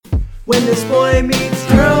When this boy meets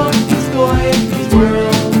girl, meets boy meets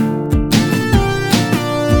world.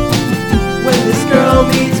 When this girl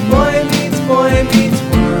meets boy meets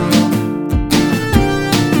world.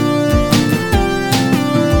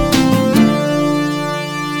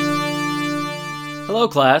 Hello,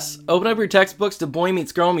 class. Open up your textbooks to Boy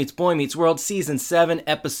Meets Girl Meets Boy Meets World, Season 7,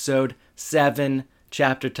 Episode 7,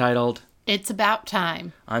 chapter titled, It's About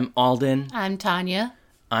Time. I'm Alden. I'm Tanya.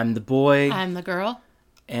 I'm the boy. I'm the girl.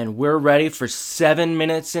 And we're ready for 7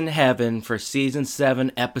 Minutes in Heaven for Season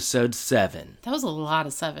 7, Episode 7. That was a lot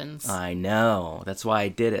of sevens. I know. That's why I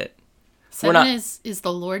did it. Seven is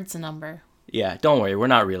the Lord's number. Yeah, don't worry. We're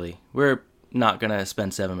not really. We're not going to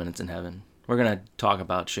spend 7 minutes in heaven. We're going to talk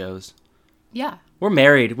about shows. Yeah. We're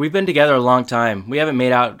married. We've been together a long time. We haven't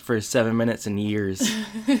made out for 7 minutes in years.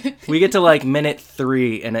 We get to like minute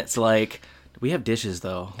 3 and it's like, we have dishes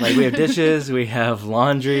though. Like we have dishes, we have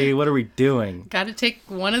laundry. What are we doing? Got to take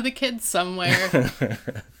one of the kids somewhere.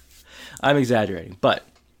 I'm exaggerating, but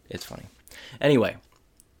it's funny. Anyway,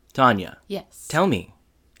 Tanya. Yes. Tell me,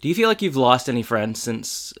 do you feel like you've lost any friends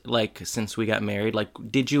since we got married? Like,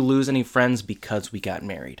 did you lose any friends because we got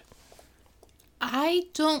married? I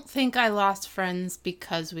don't think I lost friends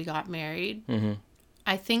because we got married. Mm-hmm.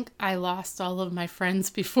 I think I lost all of my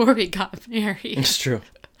friends before we got married. It's true.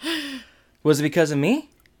 Was it because of me?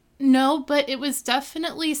 No, but it was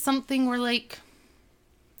definitely something where, like,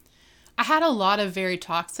 I had a lot of very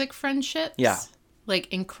toxic friendships. Yeah.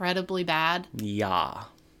 Like, incredibly bad. Yeah.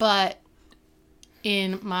 But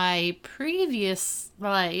in my previous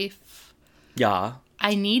life, Yeah.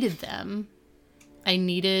 I needed them. I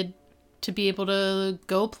needed to be able to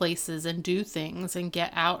go places and do things and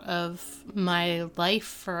get out of my life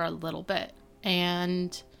for a little bit.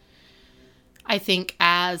 And I think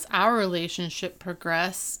as our relationship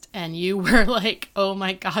progressed and you were like, oh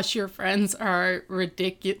my gosh, your friends are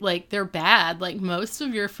ridiculous. Like, they're bad. Like, most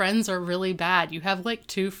of your friends are really bad. You have like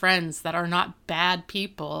 2 friends that are not bad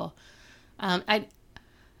people.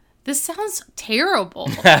 This sounds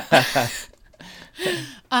terrible.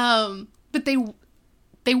 But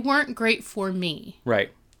they weren't great for me.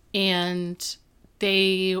 Right. And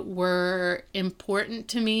they were important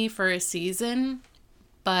to me for a season.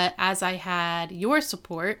 But as I had your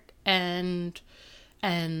support and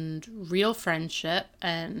real friendship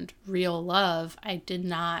and real love, I did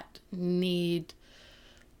not need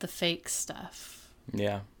the fake stuff.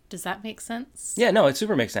 Yeah. Does that make sense? Yeah, no, it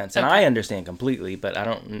super makes sense. And Okay. I understand completely, but I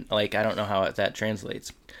don't know how that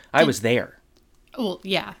translates. I was there. Well,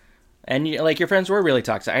 yeah. And your friends were really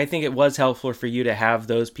toxic. I think it was helpful for you to have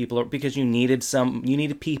those people because you needed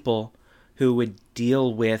people who would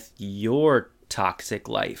deal with your toxic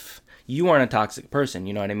life. You weren't a toxic person,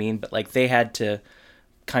 you know what I mean? But like they had to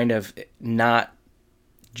kind of not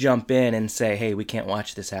jump in and say, "Hey, we can't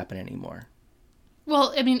watch this happen anymore."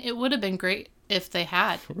 Well, I mean, it would have been great if they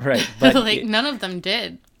had. Right. But like none of them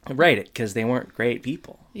did. Right, because they weren't great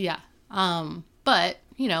people. Yeah. But,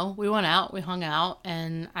 you know, we went out, we hung out,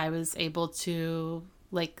 and I was able to,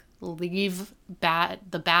 like, leave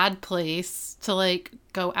the bad place to, like,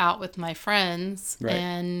 go out with my friends. Right.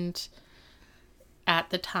 And at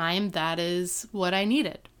the time, that is what I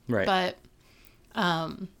needed. Right. But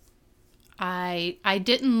I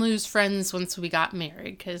didn't lose friends once we got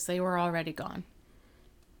married because they were already gone.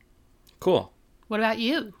 Cool. What about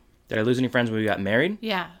you? Did I lose any friends when we got married?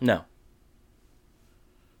 Yeah. No.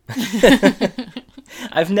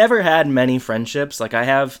 I've never had many friendships. Like I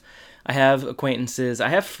have acquaintances, I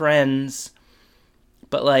have friends,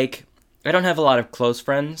 but like I don't have a lot of close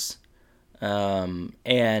friends.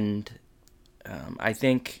 And I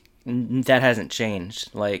think that hasn't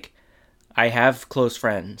changed. Like I have close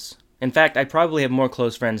friends. In fact, I probably have more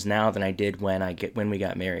close friends now than I did when we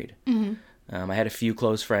got married. Mm-hmm. I had a few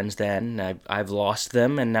close friends then. I've lost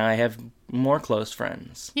them, and now I have more close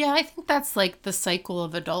friends. Yeah, I think that's like the cycle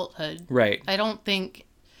of adulthood. Right. I don't think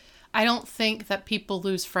that people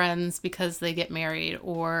lose friends because they get married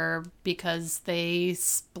or because they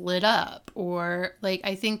split up or like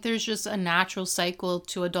I think there's just a natural cycle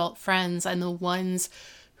to adult friends and the ones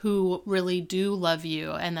who really do love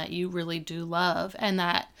you and that you really do love and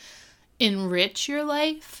that enrich your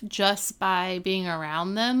life just by being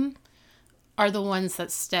around them are the ones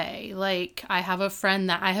that stay. Like, I have a friend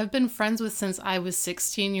that I have been friends with since I was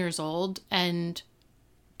 16 years old, and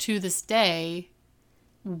to this day,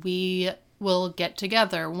 we will get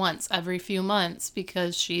together once every few months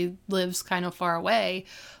because she lives kind of far away,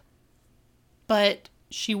 but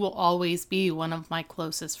she will always be one of my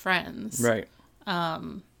closest friends. Right.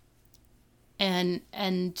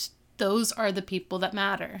 And those are the people that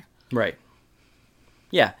matter. Right.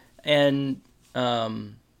 Yeah. And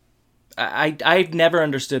I've never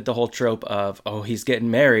understood the whole trope of, oh, he's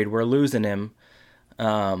getting married, we're losing him.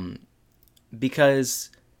 Because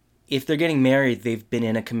if they're getting married, they've been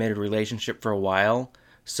in a committed relationship for a while.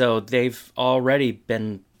 So they've already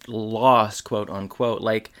been lost, quote unquote.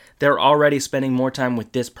 Like, they're already spending more time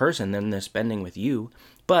with this person than they're spending with you.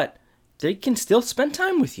 But they can still spend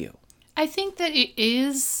time with you. I think that it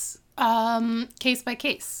is case by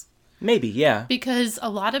case. Maybe, yeah. Because a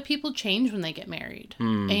lot of people change when they get married.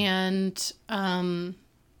 And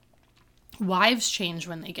wives change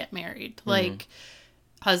when they get married. Like,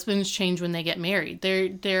 husbands change when they get married.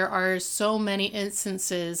 There are so many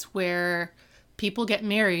instances where people get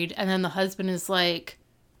married and then the husband is like,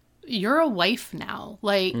 you're a wife now.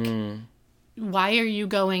 Like, why are you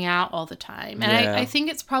going out all the time? And Yeah. I think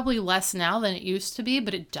it's probably less now than it used to be,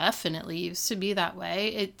 but it definitely used to be that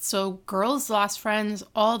way. So girls lost friends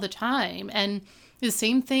all the time. And the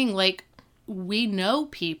same thing, like, we know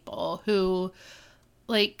people who,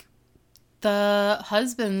 like, the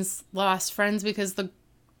husbands lost friends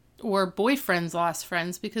or boyfriends lost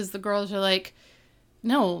friends because the girls are like,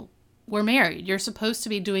 no, we're married. You're supposed to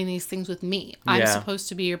be doing these things with me. I'm Yeah. supposed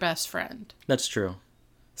to be your best friend. That's true.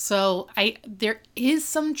 So there is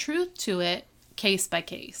some truth to it, case by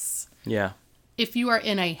case. Yeah. If you are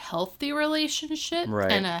in a healthy relationship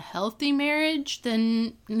Right. and a healthy marriage,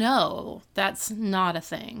 then no, that's not a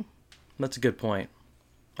thing. That's a good point.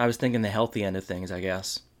 I was thinking the healthy end of things, I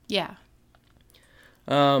guess. Yeah.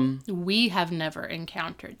 We have never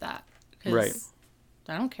encountered that. 'Cause Right.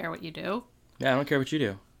 I don't care what you do. Yeah, I don't care what you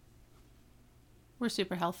do. We're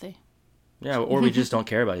super healthy. Yeah, or we just don't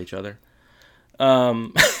care about each other.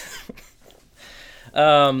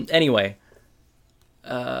 Anyway,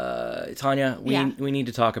 Tanya, we need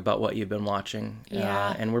to talk about what you've been watching.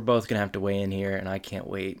 Yeah. And we're both going to have to weigh in here, and I can't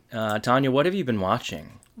wait. Tanya, what have you been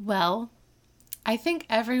watching? Well, I think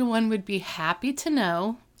everyone would be happy to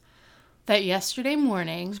know that yesterday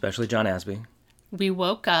morning Especially John Asby. we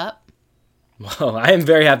woke up. Well, I am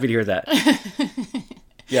very happy to hear that.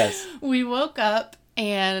 Yes. We woke up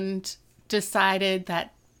and decided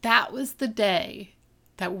that that was the day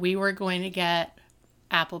that we were going to get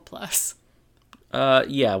Apple Plus.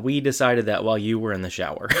 Yeah, we decided that while you were in the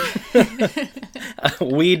shower.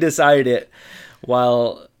 We decided it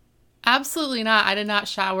while... Absolutely not. I did not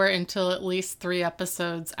shower until at least 3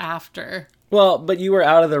 episodes after. Well, but you were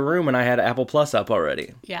out of the room and I had Apple Plus up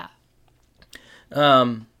already. Yeah.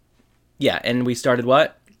 Yeah, and we started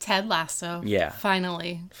what? Ted Lasso. Yeah.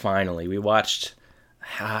 Finally. Finally, we watched...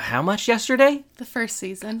 How much yesterday? The first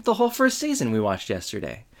season. The whole first season we watched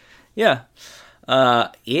yesterday. Yeah.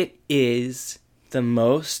 It is the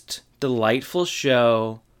most delightful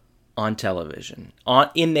show on television.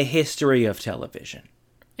 In the history of television.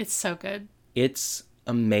 It's so good. It's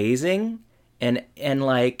amazing. And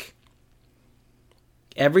like...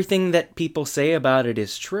 everything that people say about it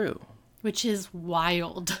is true. Which is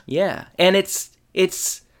wild. Yeah. And it's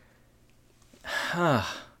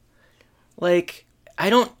like, I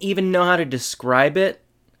don't even know how to describe it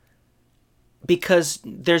because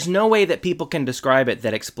there's no way that people can describe it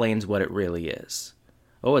that explains what it really is.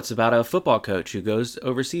 Oh, it's about a football coach who goes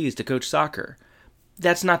overseas to coach soccer.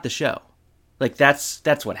 That's not the show. Like, that's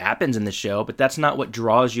what happens in the show, but that's not what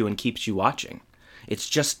draws you and keeps you watching. It's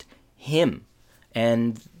just him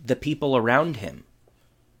and the people around him.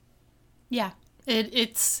 Yeah.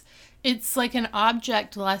 It's like an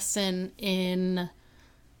object lesson in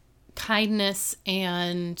kindness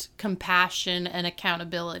and compassion and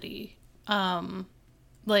accountability.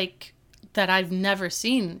 Like that I've never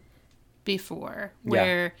seen before.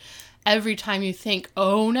 Where every time you think,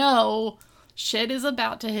 oh no, shit is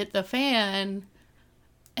about to hit the fan,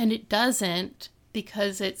 and it doesn't,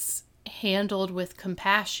 because it's handled with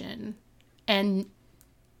compassion. And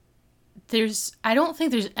I don't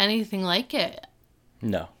think there's anything like it.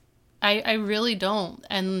 No. I really don't.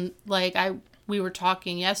 And like we were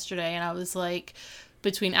talking yesterday and I was like,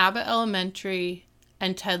 between Abbott Elementary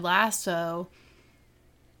and Ted Lasso,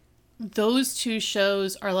 those 2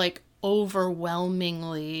 shows are like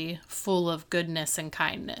overwhelmingly full of goodness and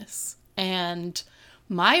kindness. And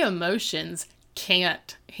my emotions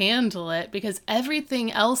can't handle it because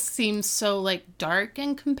everything else seems so like dark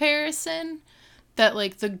in comparison that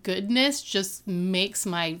like the goodness just makes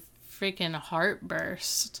my freaking heart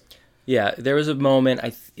burst. Yeah, there was a moment,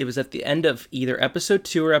 it was at the end of either episode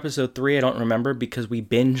 2 or episode 3, I don't remember, because we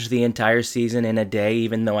binged the entire season in a day,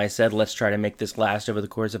 even though I said, let's try to make this last over the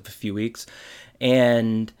course of a few weeks.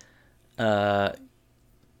 And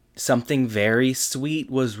something very sweet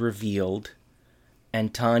was revealed,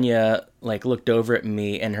 and Tanya, like, looked over at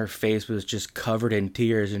me, and her face was just covered in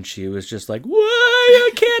tears, and she was just like,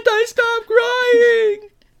 why can't I stop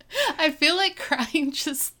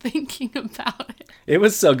just thinking about it. It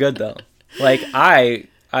was so good though. Like I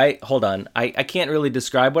hold on. I can't really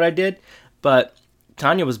describe what I did, but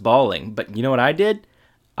Tanya was bawling. But you know what I did?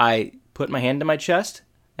 I put my hand to my chest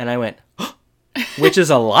and I went, which is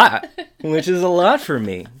a lot. Which is a lot for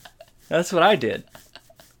me. That's what I did.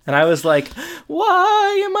 And I was like,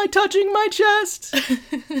 why am I touching my chest?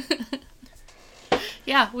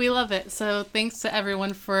 Yeah, we love it. So thanks to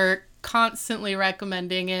everyone for constantly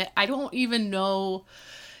recommending it. I don't even know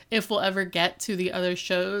if we'll ever get to the other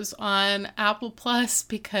shows on Apple Plus,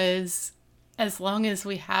 because as long as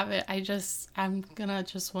we have it, I'm gonna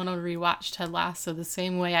just want to rewatch Ted Lasso the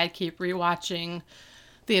same way I keep rewatching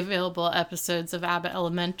the available episodes of Abbott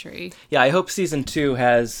Elementary. Yeah, I hope season 2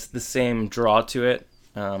 has the same draw to it.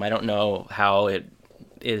 I don't know how it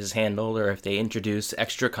is handled or if they introduce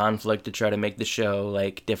extra conflict to try to make the show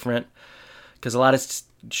like different, because a lot of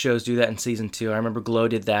shows do that in season 2. I remember Glow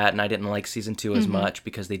did that, and I didn't like season 2 as much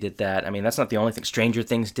because they did that. I mean, that's not the only thing. Stranger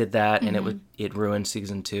Things did that, and it ruined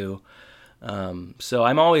season 2. So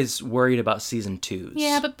I'm always worried about season 2s.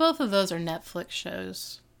 Yeah, but both of those are Netflix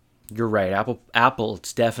shows. You're right. Apple,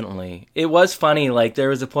 it's definitely. It was funny. Like, there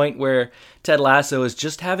was a point where Ted Lasso is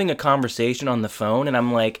just having a conversation on the phone, and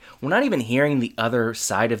I'm like, we're not even hearing the other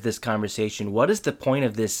side of this conversation. What is the point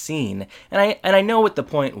of this scene? And I know what the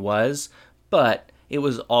point was, but it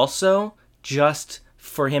was also just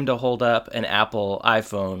for him to hold up an Apple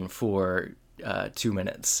iPhone for 2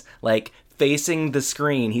 minutes. Like, facing the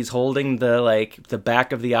screen, he's holding the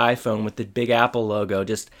back of the iPhone with the big Apple logo,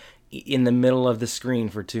 just in the middle of the screen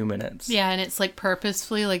for 2 minutes. Yeah, and it's like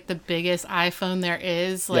purposefully like the biggest iPhone there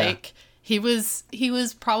is. Like he was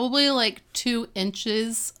probably like 2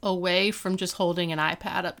 inches away from just holding an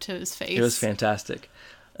iPad up to his face. It was fantastic.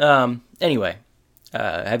 Anyway,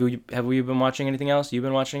 have we been watching anything else? You've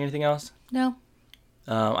been watching anything else? No.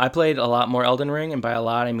 I played a lot more Elden Ring, and by a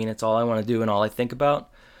lot I mean it's all I want to do and all I think about.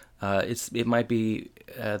 It might be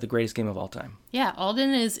the greatest game of all time. Yeah,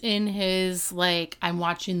 Alden is in his, like, I'm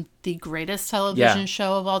watching the greatest television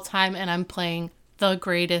show of all time, and I'm playing the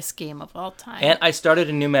greatest game of all time. And I started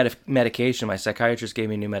a new medication. My psychiatrist gave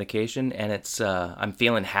me a new medication, and it's I'm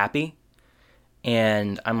feeling happy.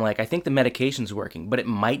 And I'm like, I think the medication's working, but it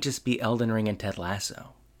might just be Elden Ring and Ted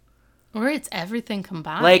Lasso. Or it's everything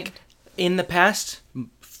combined. Like, in the past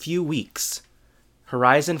few weeks,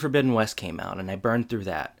 Horizon Forbidden West came out, and I burned through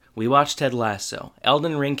that. We watched Ted Lasso.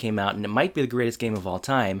 Elden Ring came out, and it might be the greatest game of all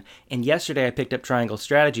time. And yesterday I picked up Triangle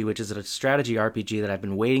Strategy, which is a strategy RPG that I've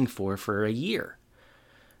been waiting for a year.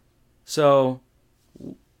 So,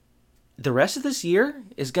 the rest of this year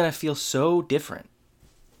is going to feel so different.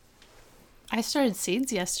 I started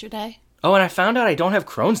Seeds yesterday. Oh, and I found out I don't have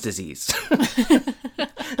Crohn's disease.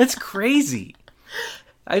 That's crazy.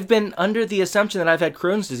 I've been under the assumption that I've had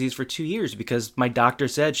Crohn's disease for 2 years because my doctor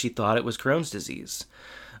said she thought it was Crohn's disease.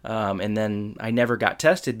 And then I never got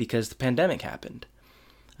tested because the pandemic happened.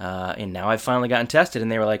 And now I've finally gotten tested,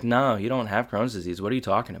 and they were like, no, you don't have Crohn's disease. What are you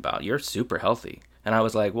talking about? You're super healthy. And I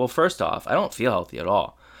was like, well, first off, I don't feel healthy at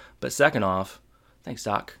all. But second off, thanks,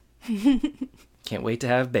 Doc. Can't wait to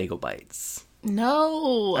have bagel bites.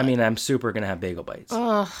 No. I mean, I'm super going to have bagel bites.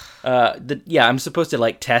 Ugh. I'm supposed to,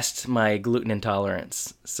 like, test my gluten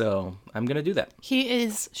intolerance. So I'm going to do that. He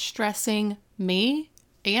is stressing me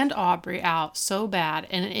and Aubrey out so bad.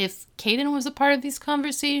 And if Caden was a part of these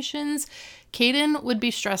conversations, Caden would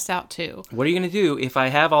be stressed out too. What are you going to do if I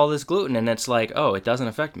have all this gluten and it's like, oh, it doesn't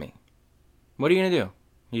affect me? What are you going to do?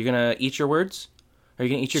 Are you going to eat your words? Are you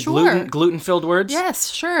going to eat your gluten-filled words? Yes,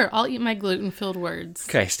 sure. I'll eat my gluten-filled words.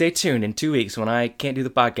 Okay, stay tuned in 2 weeks when I can't do the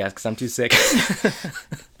podcast because I'm too sick.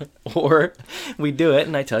 Or we do it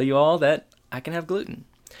and I tell you all that I can have gluten.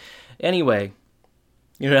 Anyway,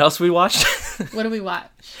 you know what else we watched? What do we watch?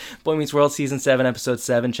 Boy Meets World Season 7, Episode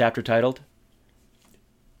 7, chapter titled.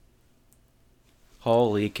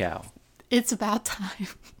 Holy cow. It's about time.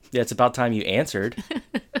 Yeah, it's about time you answered.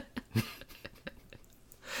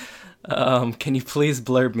 Can you please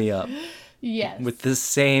blurb me up? Yes. With the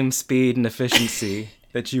same speed and efficiency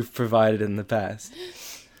that you've provided in the past.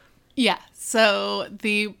 Yeah. So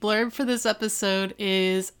the blurb for this episode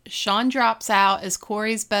is Sean drops out as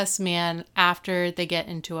Corey's best man after they get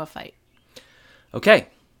into a fight. Okay.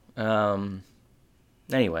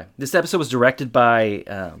 Anyway, this episode was directed by,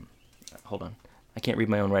 hold on, I can't read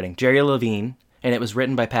my own writing, Jerry Levine, and it was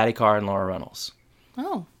written by Patty Carr and Laura Reynolds.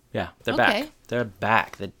 Oh. Yeah, they're Okay. back. They're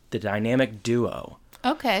back. The dynamic duo.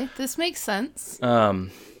 Okay, this makes sense.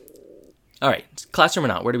 All right, classroom or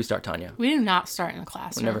not? Where do we start, Tanya? We do not start in the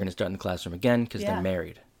classroom. We're never going to start in the classroom again because they're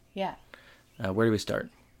married. Yeah. Where do we start?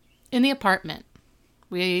 In the apartment.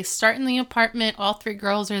 We start in the apartment. All 3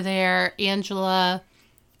 girls are there. Angela,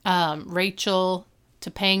 Rachel,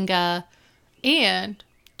 Topanga, and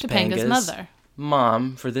Topanga's mother.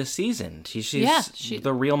 Mom for this season. She's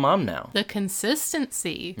the real mom now. The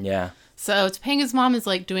consistency. Yeah. So Topanga's mom is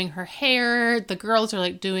like doing her hair. The girls are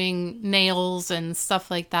like doing nails and stuff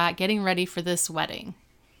like that, getting ready for this wedding.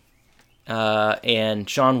 And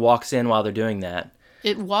Sean walks in while they're doing that.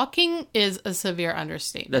 Walking is a severe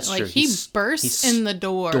understatement. That's like, true. He bursts in the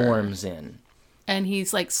door. Storms in. And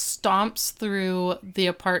he's like stomps through the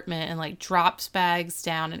apartment and like drops bags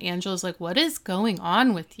down. And Angela's like, what is going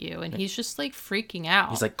on with you? And he's just like freaking out.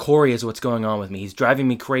 He's like, Corey is what's going on with me. He's driving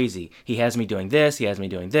me crazy. He has me doing this. He has me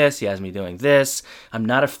doing this. He has me doing this. I'm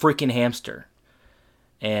not a freaking hamster.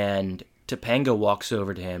 And Topanga walks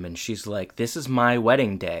over to him and she's like, this is my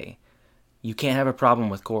wedding day. You can't have a problem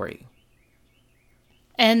with Corey.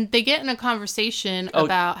 And they get in a conversation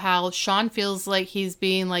about how Sean feels like he's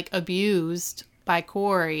being like abused by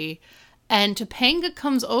Corey, and Topanga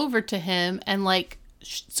comes over to him and like,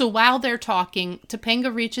 so while they're talking,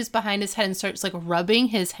 Topanga reaches behind his head and starts like rubbing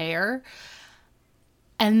his hair.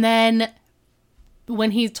 And then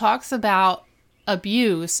when he talks about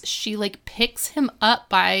abuse, she like picks him up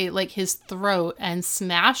by like his throat and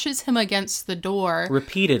smashes him against the door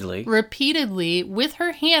repeatedly with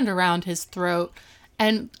her hand around his throat.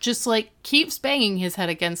 And just, like, keeps banging his head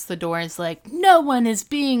against the door and is like, no one is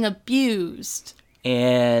being abused.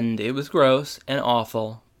 And it was gross and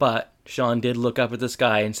awful, but Sean did look up at the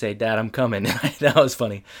sky and say, Dad, I'm coming. That was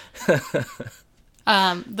funny.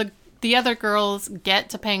 The other girls get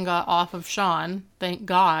Topanga off of Sean, thank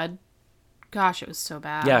God. Gosh, it was so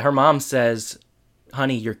bad. Yeah, her mom says,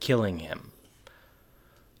 honey, you're killing him.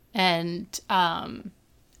 And,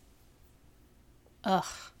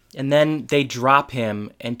 And then they drop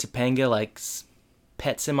him, and Topanga, like,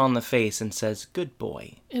 pets him on the face and says, good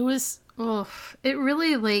boy. It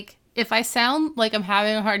really, like, if I sound like I'm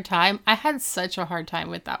having a hard time, I had such a hard time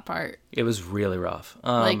with that part. It was really rough.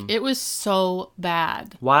 It was so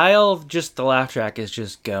bad. While just the laugh track is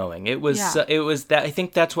just going. It was that, I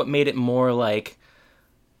think that's what made it more like,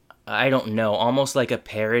 I don't know, almost like a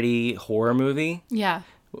parody horror movie. Yeah.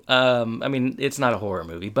 I mean, it's not a horror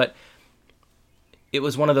movie, but it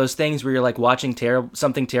was one of those things where you're like watching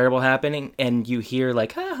something terrible happening and you hear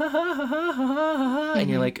like, ha ha ha ha ha ha ha, and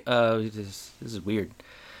you're like, oh, this is weird.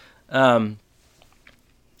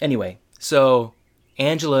 Anyway, so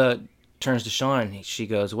Angela turns to Sean and she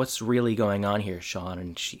goes, what's really going on here, Sean?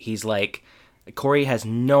 And he's like, Corey has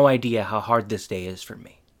no idea how hard this day is for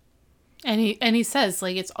me. And he says,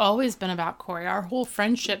 like, it's always been about Corey. Our whole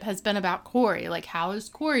friendship has been about Corey. Like, how is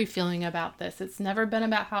Corey feeling about this? It's never been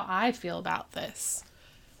about how I feel about this.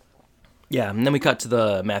 Yeah, and then we cut to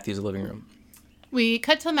the Matthews living room. We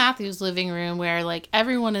cut to Matthew's living room where, like,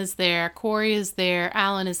 everyone is there. Corey is there.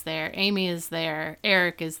 Alan is there. Amy is there.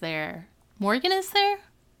 Eric is there. Morgan is there?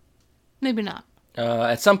 Maybe not.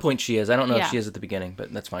 At some point she is. I don't know if she is at the beginning,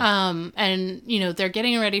 but that's fine. And, you know, they're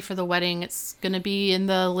getting ready for the wedding. It's going to be in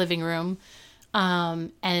the living room.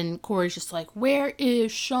 And Corey's just like, where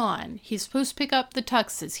is Sean? He's supposed to pick up the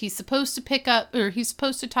tuxes. He's supposed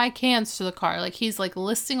to tie cans to the car. Like, he's, like,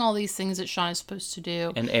 listing all these things that Sean is supposed to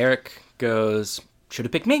do. And Eric goes, should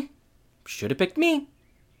have picked me. Should have picked me.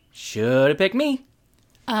 Should have picked me.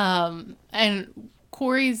 And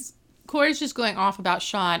Corey's just going off about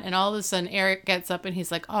Sean, and all of a sudden Eric gets up and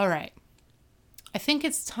he's like, all right, I think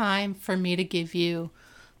it's time for me to give you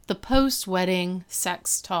the post-wedding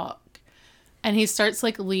sex talk. And he starts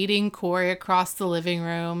like leading Corey across the living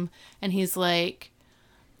room, and he's like,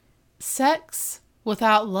 sex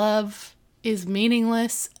without love is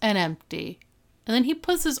meaningless and empty. And then he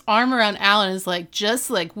puts his arm around Alan and is like, just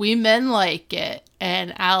like we men like it.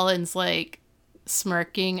 And Alan's like,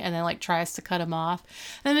 smirking and then like tries to cut him off.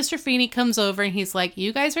 And then Mr. Feeney comes over and he's like,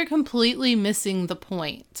 you guys are completely missing the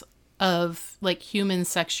point of like human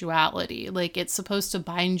sexuality. Like, it's supposed to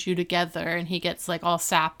bind you together. And he gets like all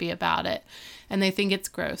sappy about it, and they think it's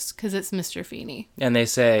gross because it's Mr. Feeney. And they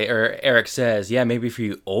say, or Eric says, yeah, maybe for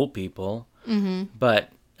you old people. Mm-hmm. But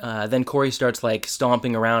then Corey starts like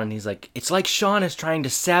stomping around and he's like, it's like Sean is trying to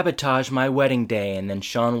sabotage my wedding day. And then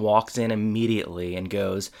Sean walks in immediately and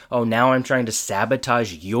goes, oh, now I'm trying to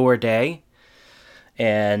sabotage your day.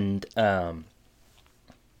 And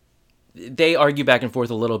they argue back and forth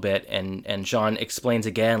a little bit, and Sean explains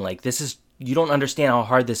again, like, you don't understand how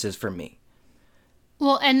hard this is for me.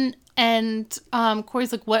 Well, and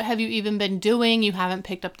Corey's like, what have you even been doing? You haven't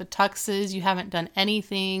picked up the tuxes. You haven't done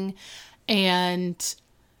anything. And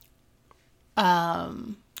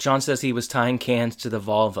Sean says he was tying cans to the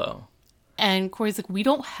Volvo. And Corey's like, we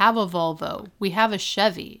don't have a Volvo. We have a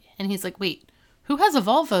Chevy. And he's like, wait, who has a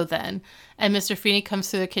Volvo then? And Mr. Feeney comes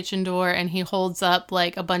through the kitchen door and he holds up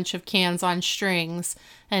like a bunch of cans on strings.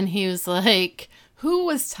 And he was like, who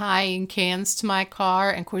was tying cans to my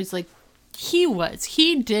car? And Corey's like,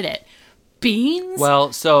 he did it. Beans?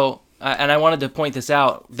 Well, so, and I wanted to point this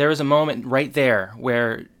out. There was a moment right there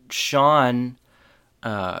where Sean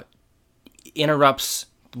interrupts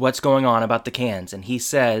what's going on about the cans. And he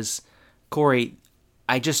says, Corey,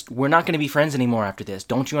 we're not going to be friends anymore after this.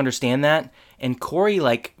 Don't you understand that? And Corey,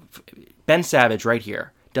 like, Ben Savage right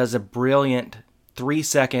here does a brilliant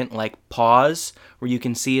 3-second, like, pause where you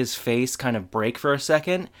can see his face kind of break for a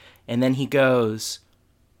second. And then he goes,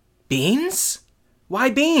 beans? Why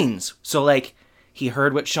beans? So, like, he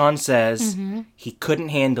heard what Sean says, he couldn't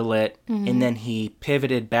handle it, and then he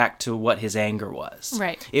pivoted back to what his anger was.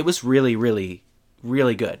 Right. It was really, really,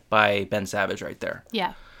 really good by Ben Savage right there.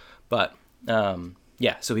 Yeah. But,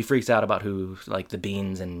 yeah, so he freaks out about who, like, the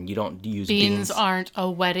beans, and you don't use beans. Beans aren't a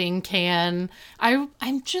wedding can.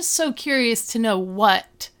 I'm just so curious to know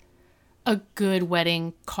what a good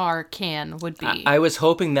wedding car can would be. I was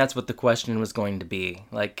hoping that's what the question was going to be.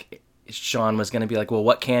 Like, Sean was going to be like, well,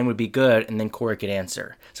 what can would be good? And then Corey could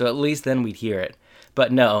answer. So at least then we'd hear it.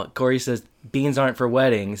 But no, Corey says, beans aren't for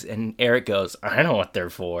weddings. And Eric goes, I know what they're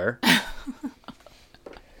for.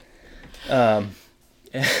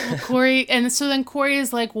 Corey, and so then Corey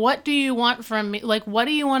is like, what do you want from me? Like, what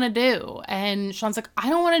do you want to do? And Sean's like, I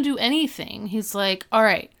don't want to do anything. He's like, all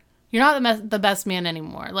right, you're not the best man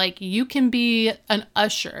anymore. Like, you can be an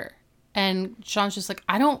usher. And Sean's just like,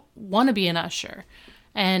 I don't want to be an usher.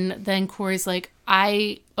 And then Corey's like,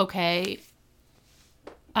 okay.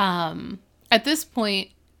 At this point,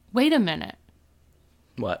 wait a minute.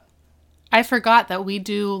 What? I forgot that we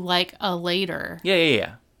do, like, a later.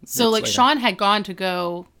 Yeah. So, It's like, later. Sean had gone to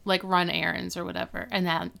go, like, run errands or whatever.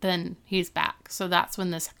 And then he's back. So that's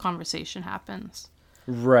when this conversation happens.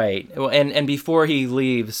 Right. Well, and before he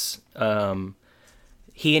leaves,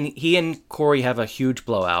 he and Corey have a huge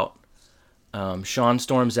blowout. Sean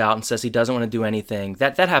storms out and says he doesn't want to do anything.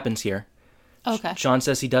 That happens here. Okay. Sean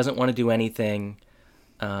says he doesn't want to do anything,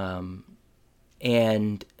 and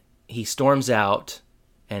he storms out.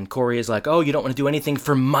 And Corey is like, oh, you don't want to do anything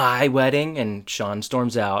for my wedding? And Sean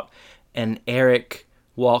storms out, and Eric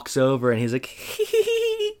walks over, and he's like,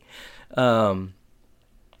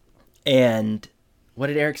 and what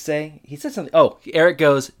did Eric say? He said something. Oh, Eric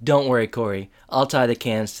goes, don't worry, Corey. I'll tie the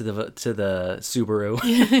cans to the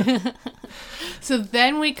Subaru. So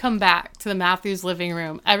then we come back to the Matthews living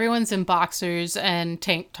room. Everyone's in boxers and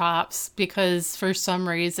tank tops because for some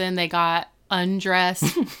reason they got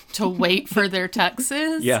undressed to wait for their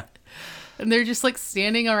tuxes. Yeah. And they're just like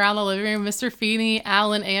standing around the living room. Mr. Feeney,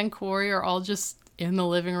 Alan, and Corey are all just in the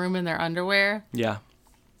living room in their underwear. Yeah.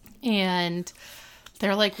 And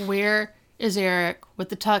they're like, where is Eric with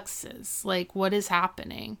the tuxes? Like, what is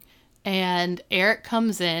happening? And Eric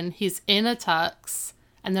comes in. He's in a tux.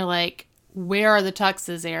 And they're like, where are the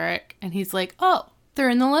tuxes, Eric? And he's like, oh, they're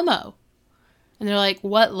in the limo. And they're like,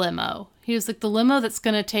 what limo? He was like, the limo that's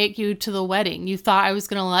going to take you to the wedding. You thought I was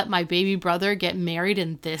going to let my baby brother get married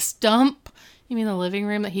in this dump? You mean the living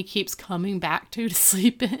room that he keeps coming back to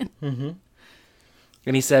sleep in? Mm-hmm.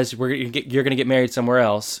 And he says, you're going to get married somewhere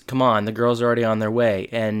else. Come on, the girls are already on their way.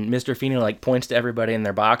 And Mr. Feeney, like, points to everybody in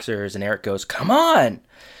their boxers, and Eric goes, come on!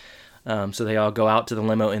 So they all go out to the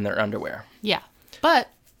limo in their underwear. Yeah. But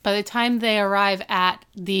by the time they arrive at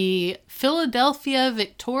the Philadelphia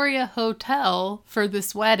Victoria Hotel for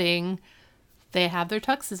this wedding, they have their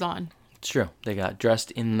tuxes on. It's true. They got dressed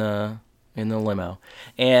in the limo.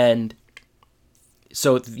 And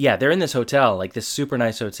so, yeah, they're in this hotel, like this super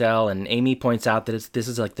nice hotel, and Amy points out that this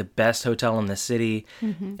is like the best hotel in the city.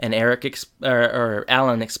 Mm-hmm. And or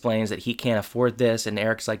Alan explains that he can't afford this, and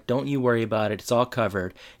Eric's like, don't you worry about it, it's all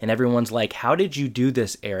covered. And everyone's like, how did you do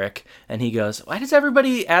this, Eric? And he goes, why does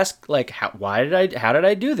everybody ask, like, how did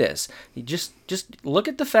I do this? You just look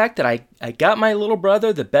at the fact that I got my little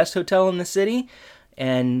brother the best hotel in the city,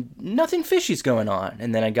 and nothing fishy's going on.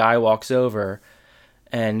 And then a guy walks over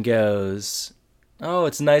and goes, oh,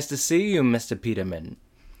 it's nice to see you, Mr. Peterman.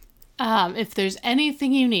 If there's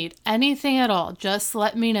anything you need, anything at all, just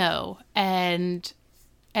let me know. And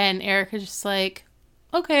Eric is just like,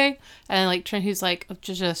 okay. And like he's like,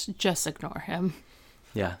 just ignore him.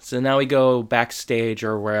 Yeah. So now we go backstage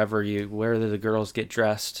or where the girls get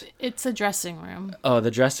dressed. It's a dressing room. Oh,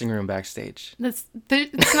 the dressing room backstage. It's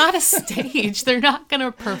not a stage. They're not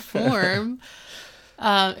gonna perform.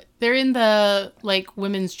 They're in the, like,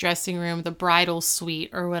 women's dressing room, the bridal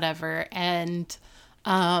suite or whatever. And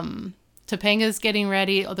to Topanga's getting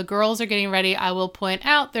ready. The girls are getting ready. I will point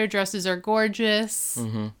out their dresses are gorgeous.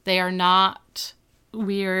 They are not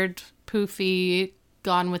weird, poofy,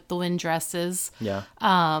 Gone with the Wind dresses. Yeah.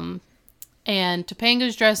 And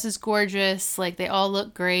Topanga's dress is gorgeous. Like, they all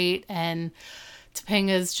look great. And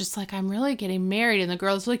Topanga's just like, I'm really getting married. And the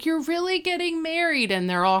girls are like, you're really getting married. And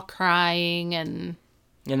they're all crying. And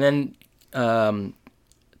then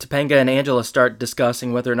Topanga and Angela start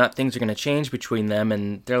discussing whether or not things are going to change between them.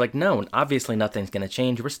 And they're like, no, obviously nothing's going to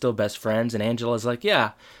change. We're still best friends. And Angela's like,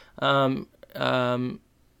 yeah,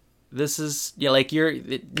 this is, like,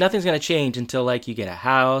 nothing's going to change until, like, you get a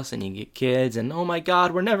house and you get kids and, oh my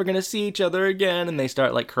God, we're never going to see each other again. And they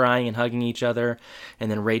start, like, crying and hugging each other. And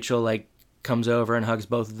then Rachel, like, comes over and hugs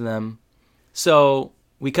both of them. So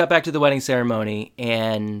we cut back to the wedding ceremony,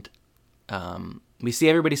 and we see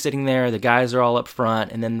everybody sitting there. The guys are all up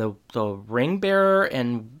front, and then the ring bearer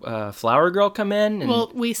and flower girl come in. And, well,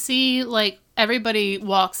 we see, like, everybody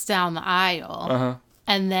walks down the aisle,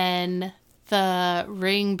 and then the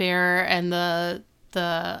ring bearer and the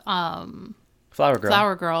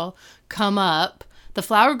flower girl come up. The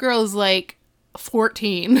flower girl is like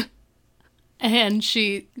 14, and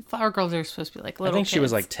flower girls are supposed to be like little. I think kids. she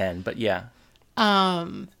was like 10, but yeah.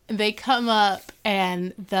 They come up,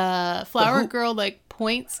 and the flower girl like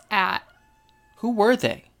points at. Who were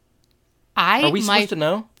they? Are we supposed to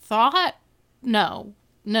know? No.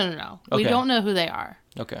 Okay. We don't know who they are.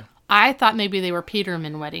 Okay. I thought maybe they were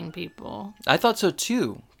Peterman wedding people. I thought so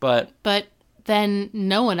too, but then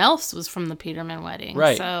no one else was from the Peterman wedding.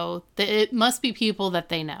 Right. So it must be people that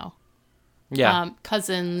they know. Yeah.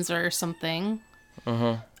 Cousins or something.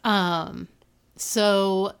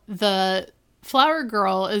 So the flower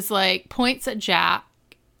girl is like, points at Jack.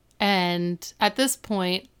 And at this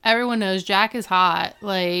point, everyone knows Jack is hot.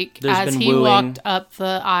 Like, as he walked up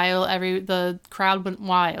the aisle, the crowd went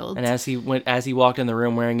wild. And as he walked in the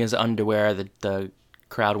room wearing his underwear, the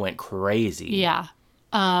crowd went crazy. Yeah.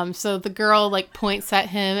 So the girl like points at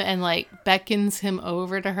him and like beckons him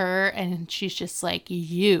over to her, and she's just like,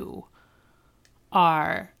 "You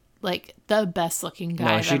are like the best looking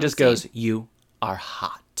guy." No, she just goes, "You are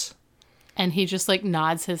hot." And he just like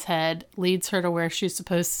nods his head, leads her to where she's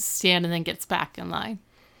supposed to stand, and then gets back in line.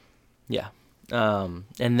 Yeah.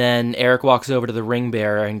 And then Eric walks over to the ring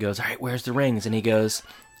bearer and goes, "All right, where's the rings?" And he goes,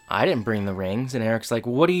 "I didn't bring the rings." And Eric's like,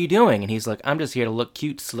 "What are you doing?" And he's like, "I'm just here to look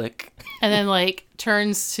cute, slick." And then like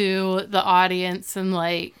turns to the audience and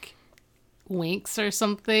like winks or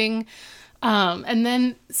something. And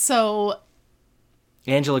then so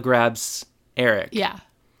Angela grabs Eric. Yeah.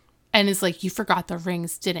 And is like, "You forgot the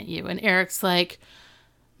rings, didn't you?" And Eric's like,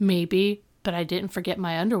 "Maybe, but I didn't forget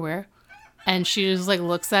my underwear." And she just like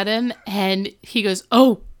looks at him, and he goes,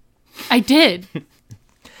 "Oh, I did."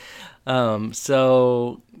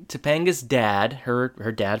 So Topanga's dad, her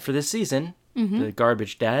dad for this season, the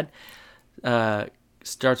garbage dad,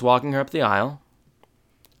 starts walking her up the aisle,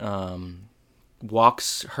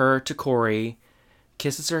 walks her to Corey,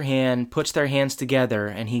 kisses her hand, puts their hands together,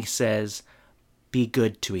 and he says, "Be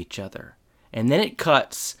good to each other." And then it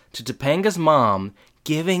cuts to Topanga's mom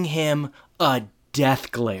giving him a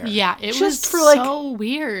death glare. Yeah, it was so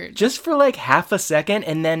weird. Just for like half a second,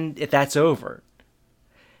 and then that's over.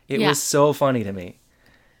 It was so funny to me.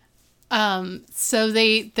 So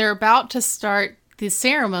they're about to start the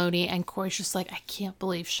ceremony, and Corey's just like, "I can't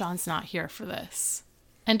believe Sean's not here for this."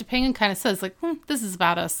 And Topanga kind of says like, "This is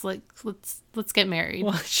about us. Like, let's get married."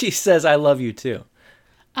 Well, she says, "I love you too."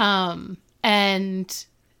 And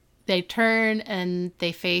they turn and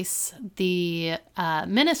they face the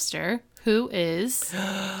minister, who is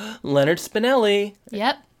Leonard Spinelli.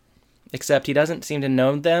 Yep. Except he doesn't seem to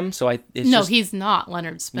know them, so he's not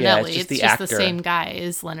Leonard Spinelli. Yeah, it's just the same guy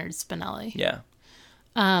as Leonard Spinelli. Yeah.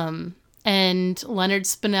 And Leonard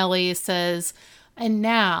Spinelli says, "And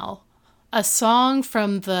now, a song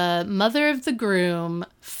from the mother of the groom,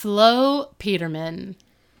 Flo Peterman."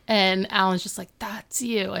 And Alan's just like, "That's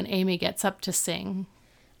you." And Amy gets up to sing.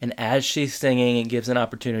 And as she's singing, it gives an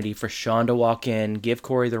opportunity for Sean to walk in, give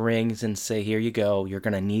Corey the rings, and say, "Here you go. You're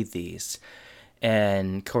going to need these."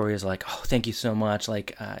 And Corey is like, "Oh, thank you so much.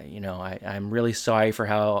 Like, I'm really sorry for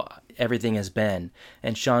how everything has been."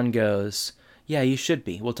 And Sean goes, "Yeah, you should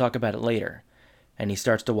be. We'll talk about it later." And he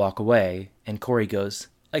starts to walk away. And Corey goes,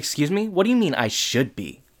 "Excuse me? What do you mean I should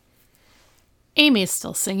be?" Amy is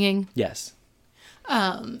still singing. Yes.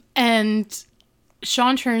 And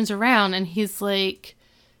Sean turns around and he's like,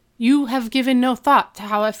 "You have given no thought to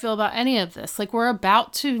how I feel about any of this. Like, we're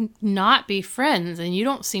about to not be friends and you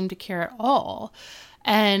don't seem to care at all."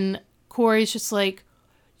 And Corey's just like,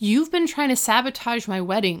 you've been trying to sabotage my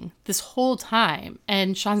wedding this whole time.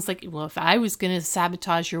 And Sean's like, well, if I was going to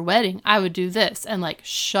sabotage your wedding, I would do this. And like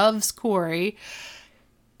shoves Corey.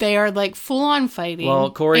 They are like full on fighting. Well,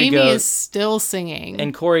 Corey Amy goes- is still singing.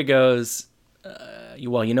 And Corey goes,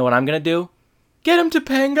 well, you know what I'm going to do? Get him,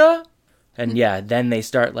 Topanga! And yeah, then they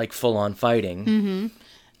start like full on fighting.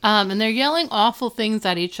 And they're yelling awful things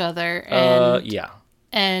at each other. And Yeah.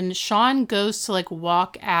 And Sean goes to like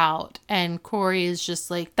walk out, and Corey is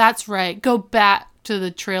just like, "That's right, go back to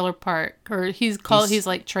the trailer park." Or he's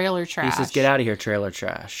like trailer trash. He says, "Get out of here, trailer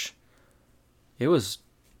trash." It was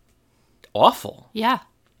awful. Yeah,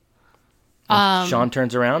 Sean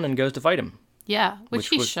turns around and goes to fight him. yeah, which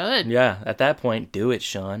he was- should. Yeah, at that point, do it,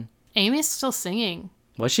 Sean. Amy's still singing.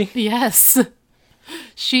 Was she? Yes.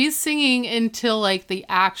 She's singing until like the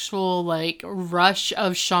actual like rush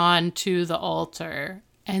of Sean to the altar.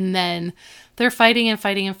 And then they're fighting and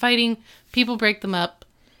fighting and fighting. People break them up.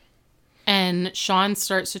 And Sean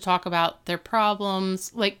starts to talk about their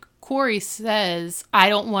problems. Like Corey says, I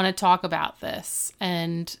don't want to talk about this.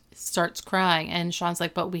 And starts crying. And Sean's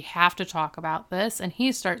like, but we have to talk about this. And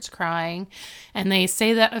he starts crying. And they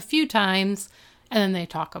say that a few times. And then they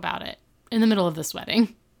talk about it in the middle of this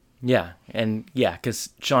wedding. Yeah, and yeah, because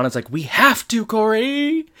Sean is like, "We have to,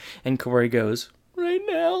 Corey!" And Corey goes, "Right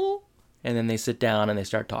now." And then they sit down and they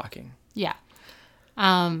start talking. Yeah.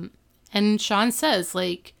 And Sean says,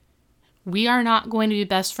 like, we are not going to be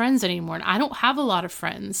best friends anymore. And I don't have a lot of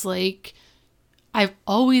friends. Like, I've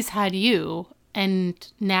always had you. And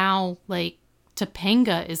now, like,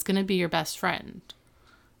 Topanga is going to be your best friend.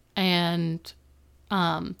 And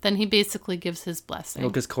then he basically gives his blessing.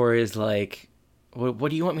 Because Corey is like, what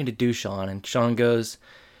do you want me to do, Sean? And Sean goes,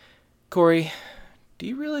 "Corey, do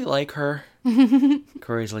you really like her?"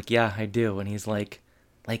 Corey's like, "Yeah, I do." And he's like,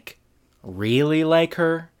 really like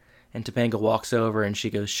her? And Topanga walks over and she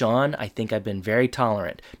goes, "Sean, I think I've been very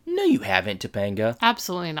tolerant." "No, you haven't, Topanga.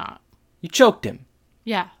 Absolutely not. You choked him."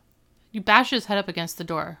 Yeah. You bash his head up against the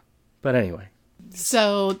door. But anyway,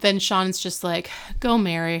 So then Sean's just like, go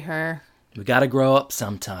marry her. we got to grow up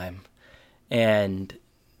sometime. And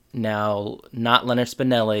now, not Leonard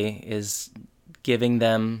Spinelli is giving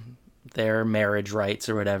them their marriage rights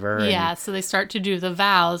or whatever. and- Yeah, so they start to do the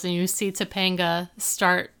vows, and you see Topanga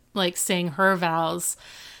start like saying her vows,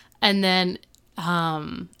 and then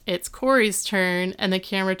it's Corey's turn, and the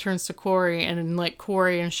camera turns to Corey, and like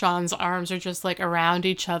Corey and Sean's arms are just like around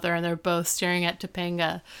each other, and they're both staring at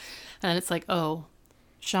Topanga, and it's like, oh,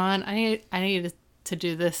 Sean, I need to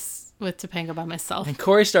do this with Topanga by myself. And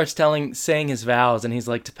Corey starts saying his vows, and he's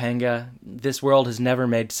like, "Topanga, this world has never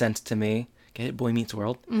made sense to me." Get it? Boy Meets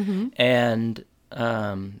World. Mm-hmm. And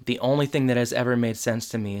the only thing that has ever made sense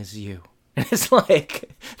to me is you. And it's like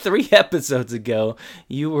 3 episodes ago,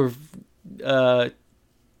 you were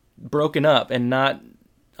broken up and not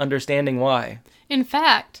understanding why. In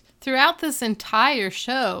fact, throughout this entire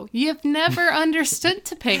show, you've never understood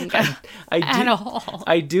Topanga at all.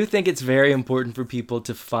 I do think it's very important for people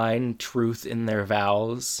to find truth in their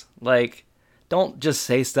vows. Like, don't just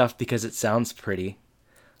say stuff because it sounds pretty.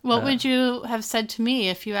 What would you have said to me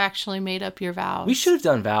if you actually made up your vows? We should have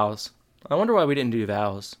done vows. I wonder why we didn't do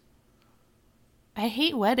vows. I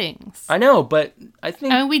hate weddings. I know, but I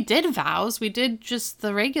think... I mean, we did vows. We did just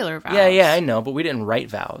the regular vows. Yeah, I know, but we didn't write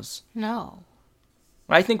vows. No.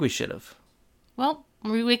 I think we should have. Well,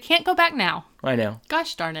 we can't go back now. I know.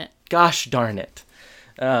 Gosh darn it. Gosh darn it.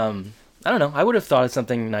 I don't know. I would have thought of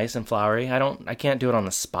something nice and flowery. I can't do it on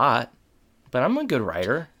the spot, but I'm a good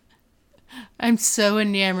writer. I'm so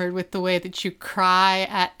enamored with the way that you cry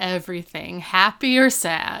at everything, happy or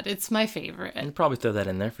sad. It's my favorite. I'd probably throw that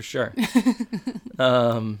in there for sure.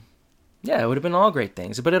 Yeah, it would have been all great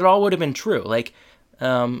things, but it all would have been true. Like,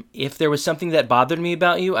 if there was something that bothered me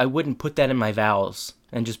about you, I wouldn't put that in my vows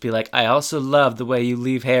and just be like, "I also love the way you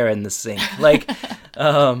leave hair in the sink." Like,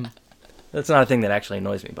 that's not a thing that actually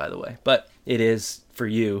annoys me, by the way, but it is for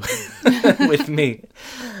you with me.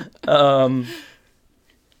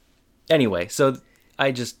 Anyway, so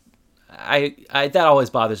I that always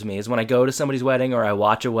bothers me is when I go to somebody's wedding or I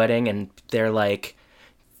watch a wedding and they're like,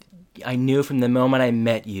 "I knew from the moment I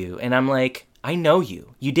met you," and I'm like, "I know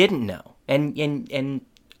you. You didn't know, and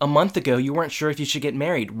a month ago you weren't sure if you should get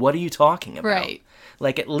married. What are you talking about?" Right.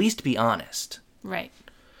 Like, at least be honest. Right.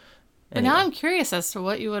 But now I'm curious as to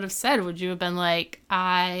what you would have said. Would you have been like,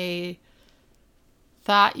 I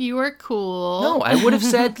thought you were cool? No, I would have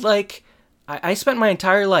said, like, I spent my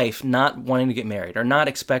entire life not wanting to get married or not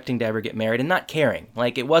expecting to ever get married and not caring.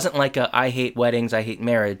 Like, it wasn't like I hate weddings, I hate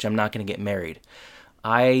marriage, I'm not going to get married.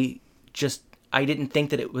 I didn't think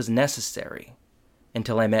that it was necessary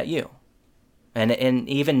until I met you. And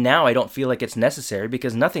even now, I don't feel like it's necessary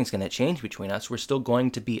because nothing's going to change between us. We're still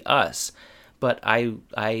going to be us. But I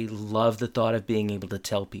love the thought of being able to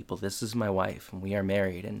tell people, this is my wife, and we are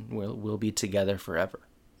married, and we'll be together forever.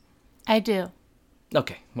 I do.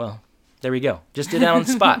 Okay, well, there we go. Just did it on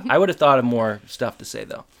the spot. I would have thought of more stuff to say,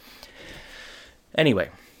 though.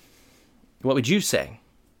 Anyway, what would you say?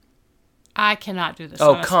 I cannot do this.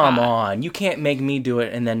 Oh, on a come spot. on. You can't make me do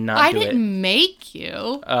it and then not I do it. didn't make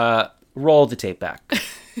you. Roll the tape back.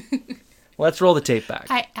 Let's roll the tape back.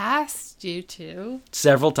 I asked you to.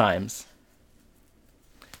 Several times.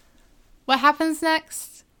 What happens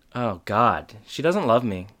next? Oh, God. She doesn't love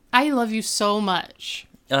me. I love you so much.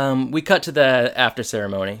 We cut to the after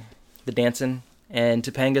ceremony, the dancing, and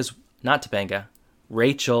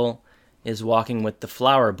Rachel is walking with the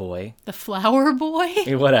flower boy. The flower boy?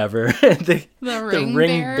 Whatever. the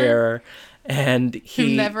ring bearer. And who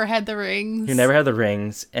never had the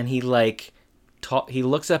rings. And he he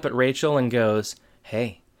looks up at Rachel and goes,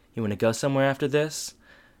 "Hey, you want to go somewhere after this?"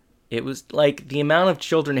 It was like the amount of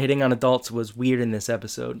children hitting on adults was weird in this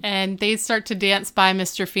episode. And they start to dance by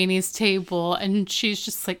Mr. Feeney's table, and she's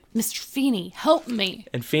just like, "Mr. Feeney, help me."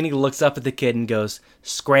 And Feeney looks up at the kid and goes,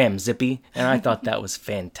 "Scram, Zippy." And I thought that was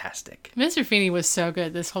fantastic. Mr. Feeney was so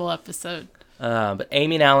good this whole episode. But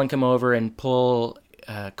Amy and Alan come over and pull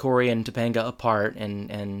Corey and Topanga apart,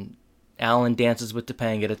 and Alan dances with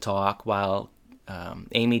Topanga to talk while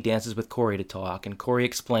Amy dances with Corey to talk. And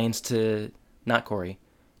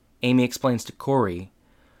Amy explains to Corey,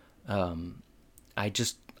 I'm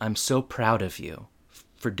so proud of you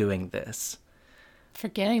for doing this. For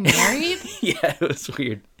getting married? Yeah, it was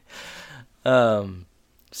weird.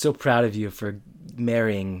 So proud of you for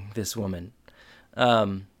marrying this woman.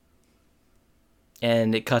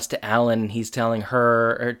 And it cuts to Alan. He's telling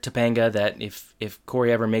her, or Topanga, that if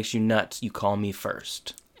Corey ever makes you nuts, you call me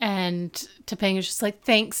first. And Topanga's just like,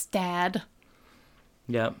 "Thanks, Dad."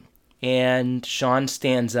 Yep. And Sean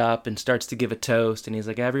stands up and starts to give a toast. And he's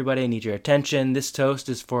like, "Everybody, I need your attention. This toast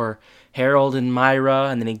is for Harold and Myra."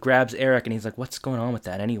 And then he grabs Eric and he's like, "What's going on with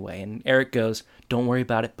that anyway?" And Eric goes, "Don't worry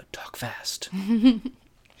about it, but talk fast." And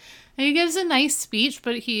he gives a nice speech,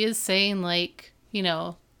 but he is saying, like,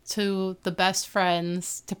 to the best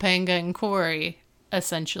friends, Topanga and Corey,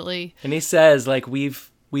 essentially. And he says, like, we've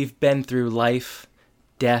been through life,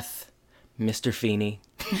 death, Mr. Feeney.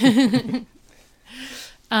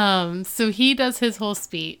 So he does his whole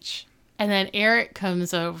speech, and then Eric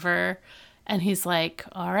comes over, and he's like,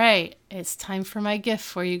 "All right, it's time for my gift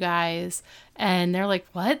for you guys." And they're like,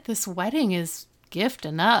 "What? This wedding is gift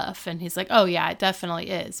enough?" And he's like, "Oh yeah, it definitely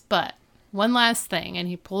is. But one last thing." And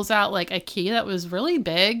he pulls out like a key that was really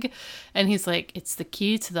big, and he's like, "It's the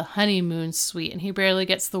key to the honeymoon suite." And he barely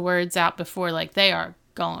gets the words out before like they are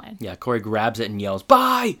gone. Yeah, Corey grabs it and yells,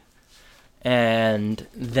 "Bye!" And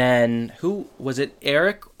then, who was it?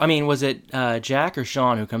 Eric? Was it Jack or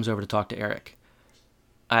Sean who comes over to talk to Eric?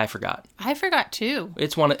 I forgot. I forgot too.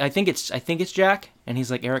 It's one. I think it's Jack. And he's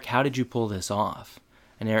like, "Eric, how did you pull this off?"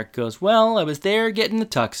 And Eric goes, "Well, I was there getting the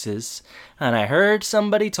tuxes, and I heard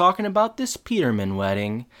somebody talking about this Peterman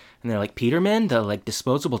wedding." And they're like, "Peterman, the like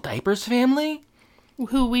disposable diapers family?"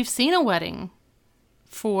 Who we've seen a wedding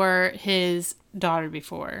for his daughter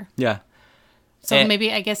before. Yeah. So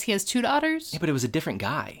maybe, I guess he has two daughters? Yeah, but it was a different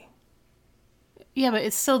guy. Yeah, but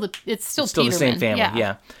it's still Peterman. The same family,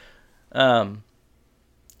 yeah.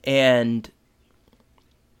 And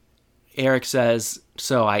Eric says,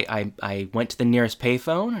 "So I went to the nearest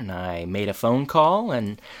payphone and I made a phone call,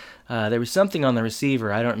 and there was something on the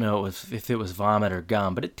receiver. I don't know if it was vomit or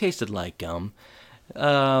gum, but it tasted like gum.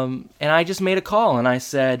 And I just made a call and I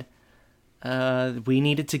said, we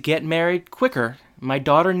needed to get married quicker. My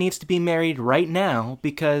daughter needs to be married right now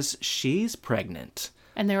because she's pregnant."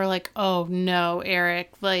 And they were like, "Oh no,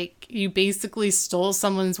 Eric, like you basically stole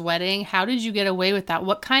someone's wedding. How did you get away with that?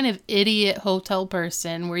 What kind of idiot hotel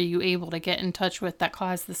person were you able to get in touch with that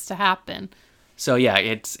caused this to happen?" So yeah,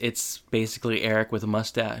 it's basically Eric with a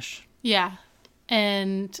mustache. Yeah.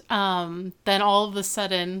 And then all of a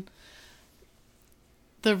sudden,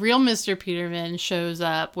 the real Mr. Peterman shows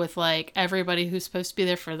up with like everybody who's supposed to be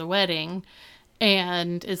there for the wedding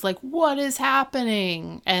and is like, "What is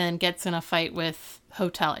happening?" And gets in a fight with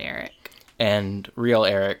Hotel Eric. And real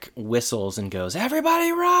Eric whistles and goes,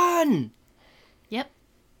 "Everybody run!" Yep.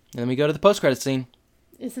 And then we go to the post-credit scene.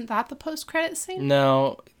 Isn't that the post-credit scene?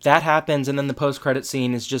 No, that happens, and then the post-credit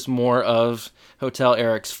scene is just more of Hotel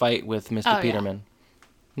Eric's fight with Mr. Peterman.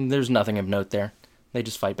 Yeah. There's nothing of note there. They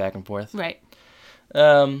just fight back and forth. Right.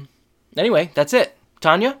 Anyway, that's it.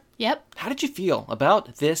 Tanya? Yep. How did you feel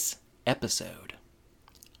about this episode?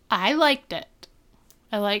 I liked it.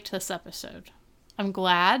 I liked this episode. I'm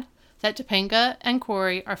glad that Topanga and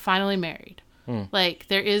Corey are finally married. Like,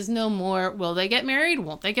 there is no more, will they get married?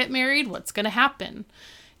 Won't they get married? What's going to happen?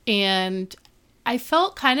 And I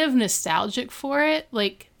felt kind of nostalgic for it.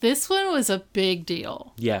 Like, this one was a big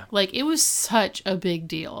deal. Yeah. Like, it was such a big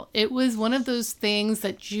deal. It was one of those things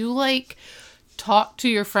that you, like, talk to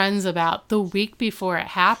your friends about the week before it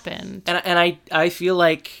happened. And I feel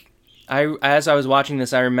like as I was watching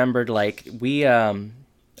this, I remembered like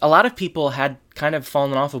a lot of people had kind of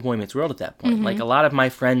fallen off of Boy Meets World at that point. Like a lot of my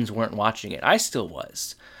friends weren't watching it. I still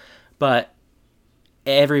was, but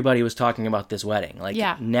everybody was talking about this wedding. Like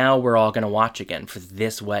now we're all going to watch again for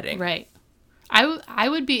this wedding. Right. I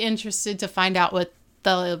would be interested to find out what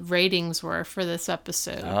the ratings were for this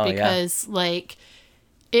episode because like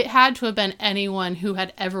it had to have been anyone who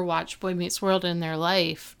had ever watched Boy Meets World in their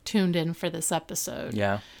life tuned in for this episode.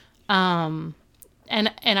 Yeah. And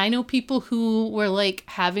I know people who were like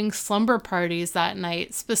having slumber parties that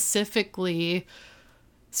night specifically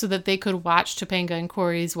so that they could watch Topanga and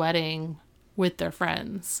Corey's wedding with their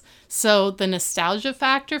friends. So the nostalgia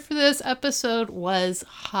factor for this episode was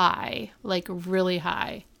high, like really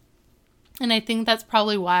high. And I think that's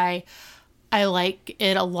probably why I like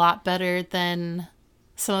it a lot better than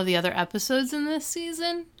some of the other episodes in this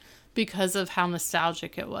season because of how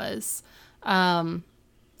nostalgic it was.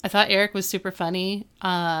 I thought Eric was super funny.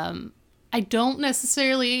 I don't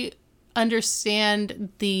necessarily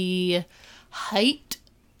understand the height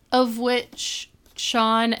of which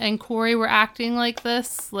Sean and Corey were acting like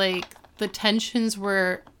this. Like, the tensions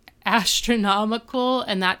were astronomical,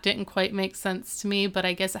 and that didn't quite make sense to me, but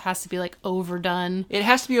I guess it has to be, like, overdone. It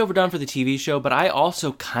has to be overdone for the TV show, but I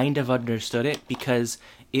also kind of understood it because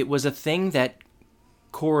it was a thing that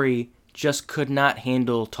Corey just could not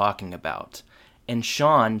handle talking about. And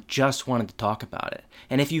Sean just wanted to talk about it.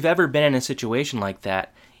 And if you've ever been in a situation like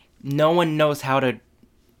that, no one knows how to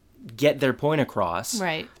get their point across.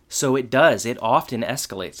 Right. So it does. It often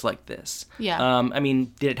escalates like this. Yeah. I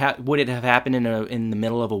mean, would it have happened in the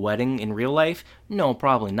middle of a wedding in real life? No,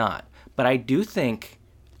 probably not. But I do think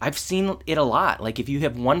I've seen it a lot. Like if you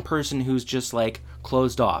have one person who's just like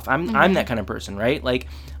closed off. I'm that kind of person, right? Like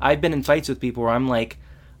I've been in fights with people where I'm like,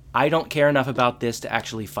 I don't care enough about this to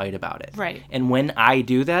actually fight about it. Right. And when I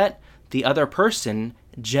do that, the other person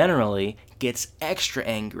generally gets extra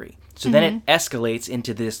angry. So then it escalates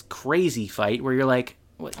into this crazy fight where you're like,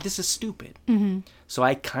 what? This is stupid. So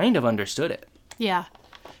I kind of understood it. Yeah.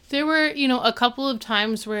 There were, a couple of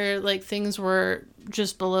times where like things were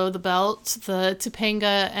just below the belt. The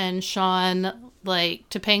Topanga and Sean, like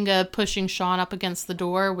Topanga pushing Sean up against the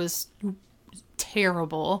door was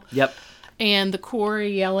terrible. Yep. And the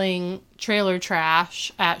Corey yelling trailer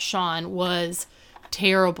trash at Sean was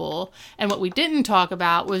terrible. And what we didn't talk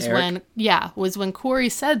about was when Corey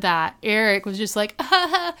said that, Eric was just like,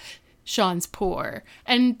 Sean's poor.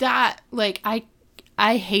 And that, like,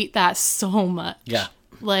 I hate that so much. Yeah.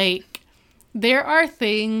 Like, there are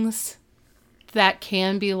things that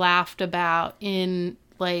can be laughed about in,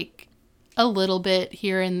 like, a little bit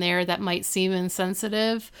here and there that might seem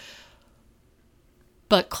insensitive.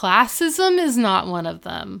 But classism is not one of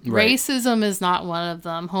them. Right. Racism is not one of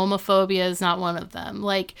them. Homophobia is not one of them.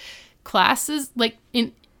 Like, classes, like,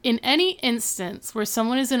 in any instance where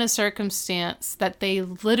someone is in a circumstance that they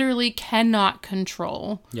literally cannot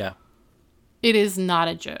control, Yeah. it is not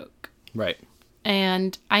a joke. Right.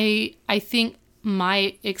 And I think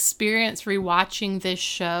my experience rewatching this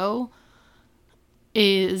show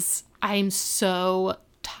is I'm so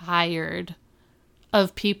tired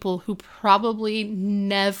of people who probably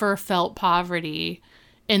never felt poverty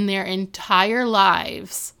in their entire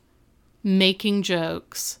lives making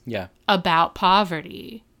jokes about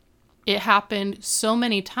poverty. It happened so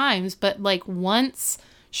many times, but like once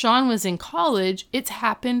Sean was in college, it's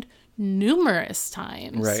happened numerous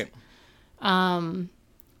times. Right.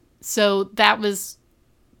 So that was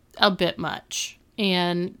a bit much.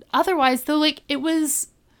 And otherwise, though, like, it was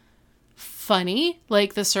funny.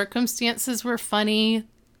 Like, the circumstances were funny.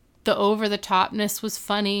 The over-the-topness was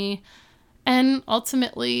funny. And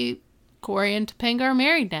ultimately, Corey and Topanga are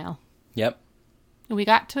married now. Yep. And we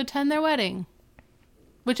got to attend their wedding.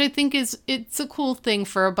 Which I think it's a cool thing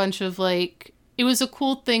for a bunch of, like... It was a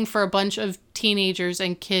cool thing for a bunch of teenagers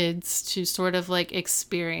and kids to sort of, like,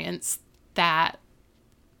 experience that,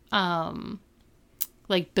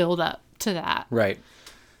 like, build up to that. Right.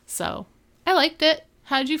 So, I liked it.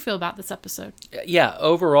 How did you feel about this episode? Yeah,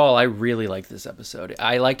 overall, I really liked this episode.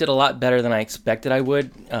 I liked it a lot better than I expected I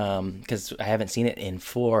would, because I haven't seen it in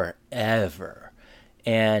forever.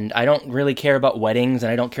 And I don't really care about weddings,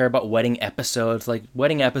 and I don't care about wedding episodes. Like,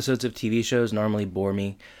 wedding episodes of TV shows normally bore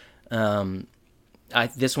me.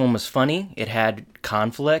 This one was funny. It had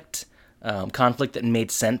conflict that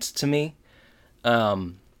made sense to me,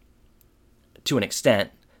 to an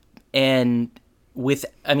extent, and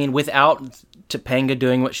without Topanga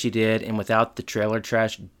doing what she did, and without the trailer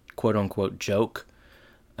trash quote unquote joke,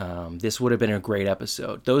 this would have been a great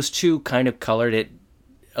episode. Those two kind of colored it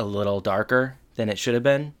a little darker than it should have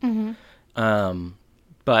been. Mm-hmm.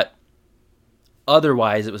 But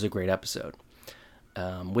otherwise, it was a great episode,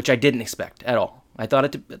 which I didn't expect at all. I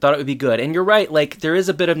thought it would be good. And you're right, like there is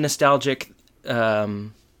a bit of nostalgic. I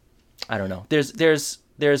don't know.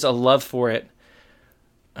 There's a love for it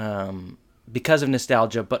because of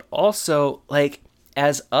nostalgia, but also like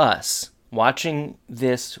as us watching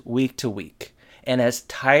this week to week, and as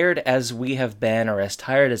tired as we have been, or as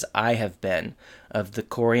tired as I have been, of the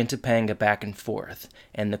Cory and Topanga back and forth,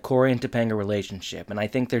 and the Cory and Topanga relationship, and I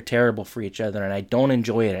think they're terrible for each other, and I don't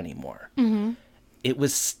enjoy it anymore. Mm-hmm. It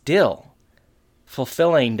was still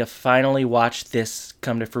fulfilling to finally watch this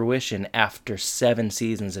come to fruition after 7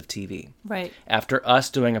 seasons of TV. Right. After us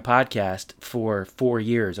doing a podcast for 4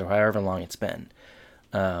 years, or however long it's been.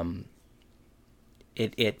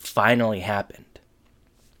 It finally happened.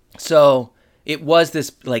 So it was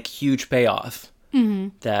this like huge payoff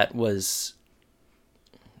that was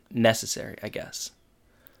necessary, I guess.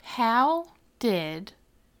 How did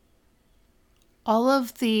all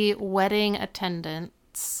of the wedding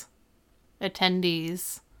attendees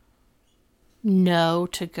know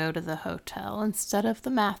to go to the hotel instead of the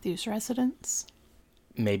Matthews residence?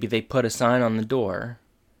 Maybe they put a sign on the door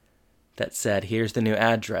that said, "Here's the new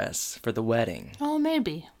address for the wedding. Oh,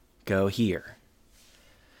 maybe. Go here."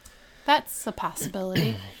 That's a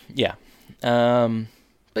possibility. Yeah.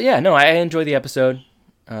 But yeah, no, I enjoy the episode.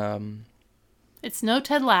 It's no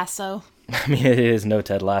Ted Lasso. I mean, it is no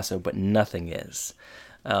Ted Lasso, but nothing is.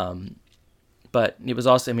 But it was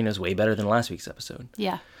also, it was way better than last week's episode.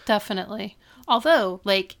 Yeah, definitely. Although,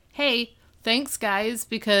 like, hey, thanks, guys,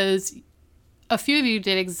 because a few of you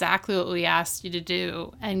did exactly what we asked you to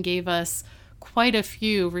do and gave us quite a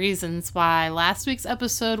few reasons why last week's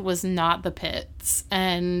episode was not the pits.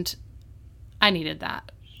 And I needed that.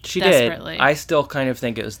 She desperately. did. I still kind of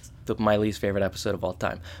think it was my least favorite episode of all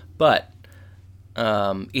time. But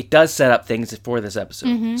it does set up things for this episode.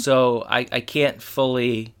 Mm-hmm. So I can't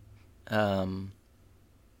fully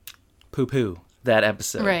poo-poo that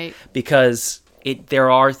episode. Right. Because there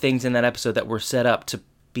are things in that episode that were set up to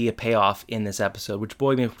be a payoff in this episode, which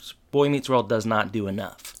Boy Meets World does not do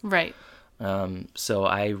enough. Right. So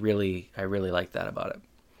I really like that about it.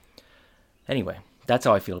 Anyway, that's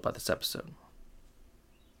how I feel about this episode.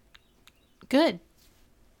 Good.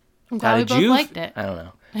 I'm glad we both liked it. I don't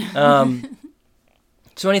know.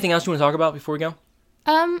 So anything else you want to talk about before we go?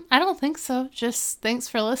 I don't think so. Just thanks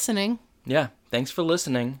for listening. Yeah, thanks for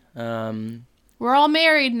listening. We're all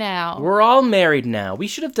married now. We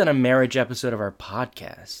should have done a marriage episode of our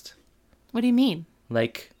podcast. What do you mean?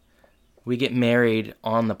 Like, we get married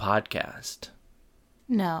on the podcast.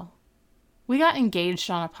 No. We got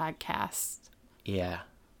engaged on a podcast. Yeah.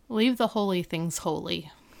 Leave the holy things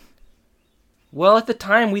holy. Well, at the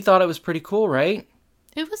time, we thought it was pretty cool, right?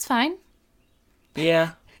 It was fine.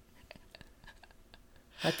 Yeah.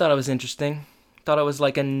 I thought it was interesting. Thought it was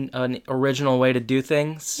like an original way to do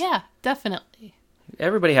things. Yeah, definitely.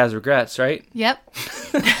 Everybody has regrets, right? Yep.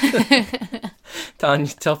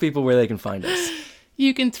 Tell people where they can find us.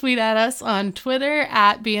 You can tweet at us on Twitter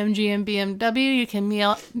at BMGandBMW. You can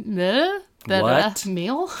mail... What?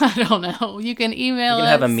 Meal? I don't know. You can email us. You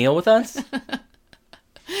can have a meal with us?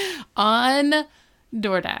 On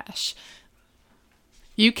DoorDash.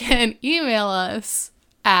 You can email us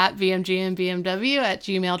at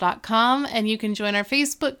bmgandbmw@gmail.com, and you can join our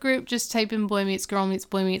Facebook group. Just type in Boy Meets Girl Meets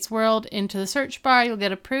Boy Meets World into the search bar. You'll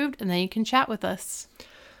get approved, and then you can chat with us. I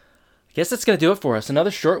guess that's going to do it for us.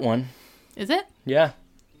 Another short one. Is it? Yeah.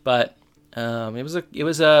 But it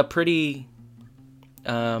was a pretty...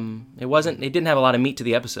 it didn't have a lot of meat to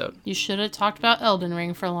the episode. You should have talked about Elden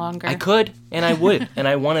Ring for longer. I could, and I would, and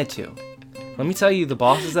I wanted to. Let me tell you, the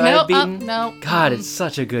bosses that I have beaten. No. God, it's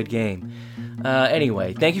such a good game.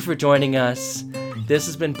 Anyway, thank you for joining us. This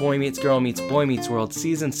has been Boy Meets Girl Meets Boy Meets World,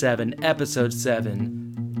 Season 7, Episode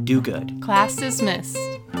 7. Do good. Class dismissed.